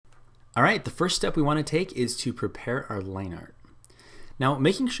All right, the first step we want to take is to prepare our line art. Now,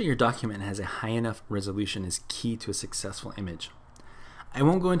 making sure your document has a high enough resolution is key to a successful image. I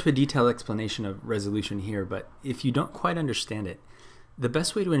won't go into a detailed explanation of resolution here, but if you don't quite understand it, the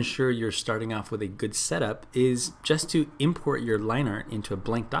best way to ensure you're starting off with a good setup is just to import your line art into a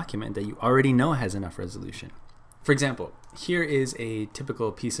blank document that you already know has enough resolution. For example, here is a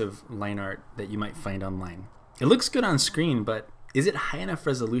typical piece of line art that you might find online. It looks good on screen, but is it high enough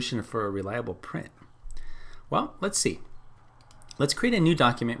resolution for a reliable print? Well, let's see. Let's create a new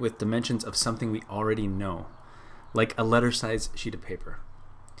document with dimensions of something we already know, like a letter size sheet of paper.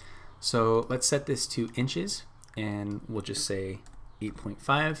 So let's set this to inches, and we'll just say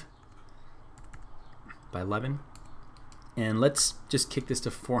 8.5 by 11. And let's just kick this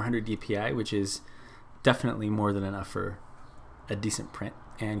to 400 dpi, which is definitely more than enough for a decent print,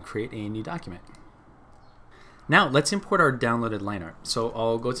 and create a new document. Now let's import our downloaded line art. So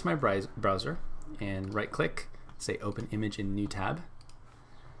I'll go to my browser and right click, say open image in new tab,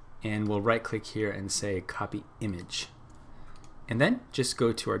 and we'll right click here and say copy image. And then just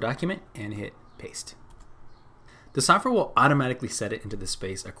go to our document and hit paste. The software will automatically set it into the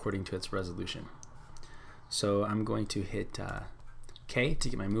space according to its resolution. So I'm going to hit K to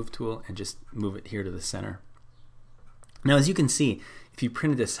get my move tool and just move it here to the center. Now as you can see, if you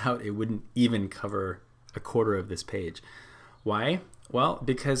printed this out, it wouldn't even cover a quarter of this page. Why? Well,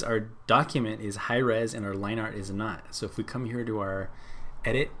 because our document is high res and our line art is not. So if we come here to our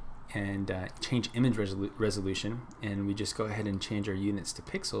edit and change image resolution, and we just go ahead and change our units to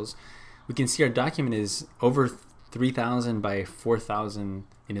pixels, we can see our document is over 3000 by 4000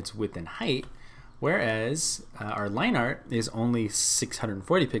 in its width and height, whereas our line art is only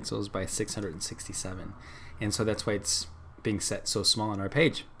 640 pixels by 667. And so that's why it's being set so small on our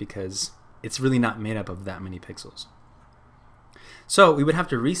page, because it's really not made up of that many pixels. So we would have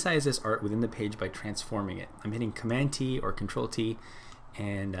to resize this art within the page by transforming it. I'm hitting Command T or Control T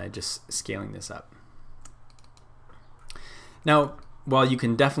and just scaling this up. Now, while you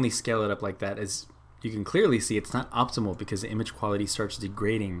can definitely scale it up like that, as you can clearly see, it's not optimal because the image quality starts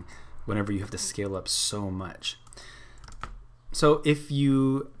degrading whenever you have to scale up so much. So if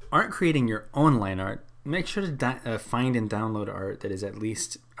you aren't creating your own line art, make sure to find and download art that is at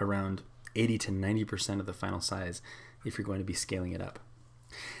least around 80 to 90% of the final size if you're going to be scaling it up.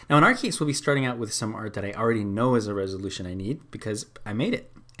 Now in our case, we'll be starting out with some art that I already know is a resolution I need because I made it.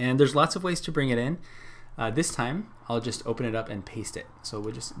 And there's lots of ways to bring it in. This time, I'll just open it up and paste it. So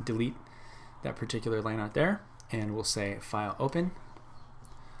we'll just delete that particular line art there, and we'll say File, Open.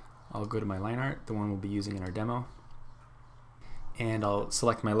 I'll go to my line art, the one we'll be using in our demo. And I'll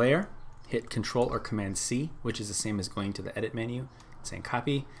select my layer, hit Control or Command C, which is the same as going to the Edit menu, saying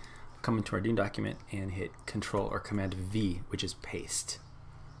Copy. Come into our new document and hit Control or Command V, which is paste.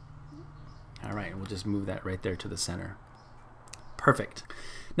 All right, we'll just move that right there to the center. Perfect.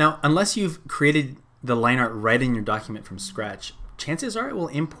 Now, unless you've created the line art right in your document from scratch, chances are it will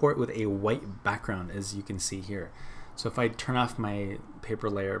import with a white background, as you can see here. So if I turn off my paper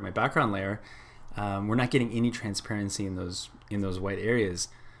layer, my background layer, we're not getting any transparency in those white areas,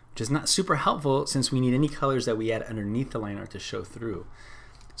 which is not super helpful since we need any colors that we add underneath the line art to show through.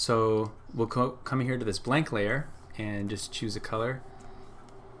 So we'll come here to this blank layer and just choose a color,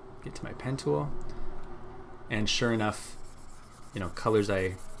 get to my pen tool, and sure enough, colors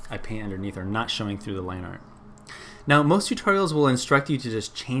I paint underneath are not showing through the line art. Now most tutorials will instruct you to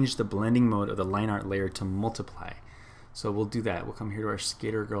just change the blending mode of the line art layer to multiply. So we'll do that. We'll come here to our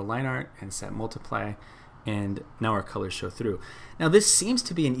Skater Girl line art and set multiply, and now our colors show through. Now this seems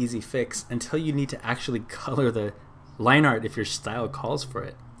to be an easy fix until you need to actually color the line art if your style calls for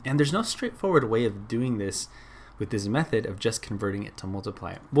it. And there's no straightforward way of doing this with this method of just converting it to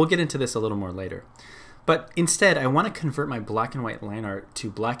multiply. We'll get into this a little more later. But instead, I want to convert my black and white line art to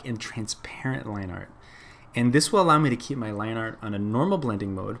black and transparent line art. And this will allow me to keep my line art on a normal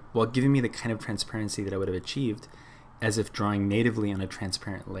blending mode while giving me the kind of transparency that I would have achieved as if drawing natively on a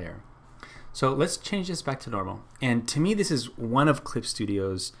transparent layer. So let's change this back to normal. And to me, this is one of Clip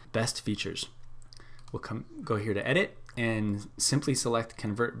Studio's best features. We'll go here to Edit and simply select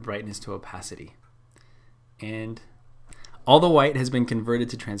Convert Brightness to Opacity. And all the white has been converted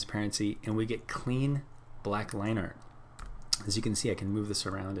to transparency, and we get clean black line art. As you can see, I can move this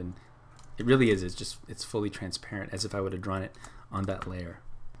around, and it really is. It's fully transparent, as if I would have drawn it on that layer.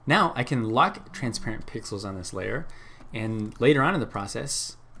 Now I can lock transparent pixels on this layer, and later on in the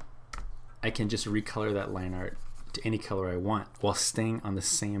process, I can just recolor that line art to any color I want while staying on the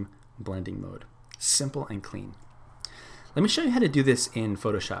same blending mode. Simple and clean. Let me show you how to do this in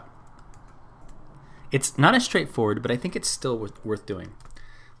Photoshop. It's not as straightforward, but I think it's still worth doing.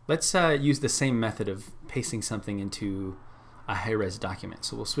 Let's use the same method of pasting something into a high-res document.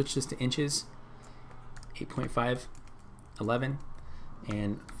 So we'll switch this to inches, 8.5, 11,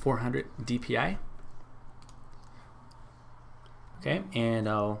 and 400 DPI. Okay, and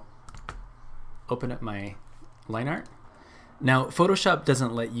I'll open up my line art. Now, Photoshop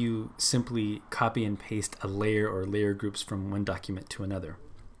doesn't let you simply copy and paste a layer or layer groups from one document to another.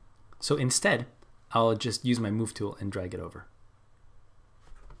 So instead, I'll just use my move tool and drag it over.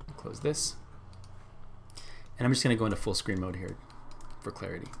 Close this. And I'm just going to go into full screen mode here for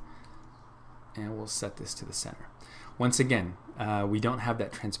clarity. And we'll set this to the center. Once again, we don't have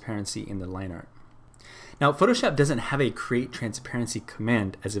that transparency in the line art. Now, Photoshop doesn't have a create transparency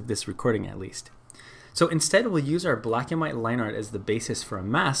command as of this recording at least. So instead, we'll use our black and white line art as the basis for a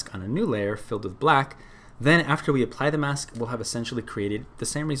mask on a new layer filled with black. Then after we apply the mask, we'll have essentially created the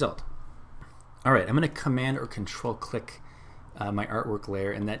same result. All right, I'm going to command or control click my artwork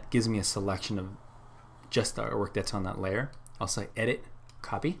layer, and that gives me a selection of just the artwork that's on that layer. I'll say edit,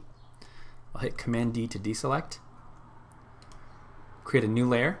 copy. I'll hit command D to deselect. Create a new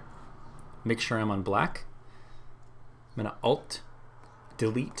layer. Make sure I'm on black. I'm going to alt,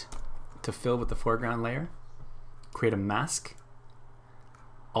 delete to fill with the foreground layer. Create a mask.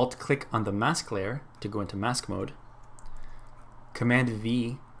 Alt click on the mask layer to go into mask mode. Command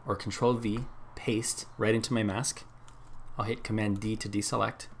V or Control V, paste right into my mask. I'll hit Command D to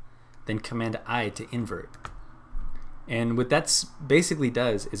deselect, then Command I to invert. And what that basically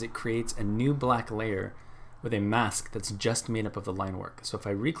does is it creates a new black layer with a mask that's just made up of the line work. So if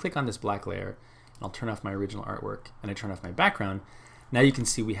I re-click on this black layer, and I'll turn off my original artwork, and I turn off my background, now you can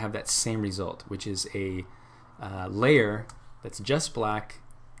see we have that same result, which is a layer that's just black,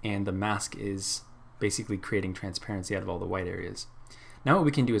 and the mask is basically creating transparency out of all the white areas. Now what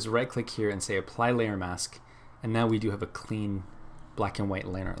we can do is right click here and say apply layer mask, and now we do have a clean black and white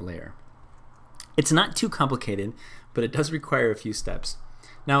line art layer. It's not too complicated, but it does require a few steps.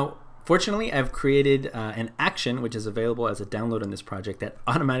 Now fortunately, I've created an action which is available as a download in this project that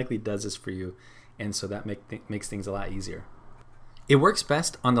automatically does this for you, and so that makes things a lot easier. It works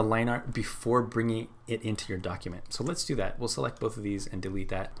best on the line art before bringing it into your document. So let's do that. We'll select both of these and delete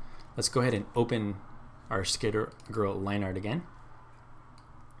that. Let's go ahead and open our Skater Girl line art again.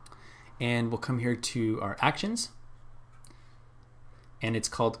 And we'll come here to our actions. And it's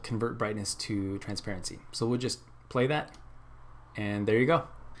called Convert Brightness to Transparency. So we'll just play that. And there you go.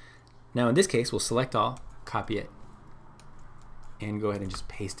 Now in this case, we'll select all, copy it, and go ahead and just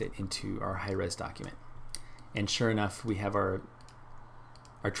paste it into our high-res document. And sure enough, we have our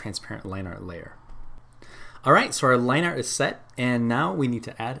transparent line art layer. All right, so our line art is set, and now we need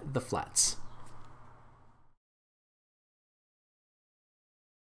to add the flats.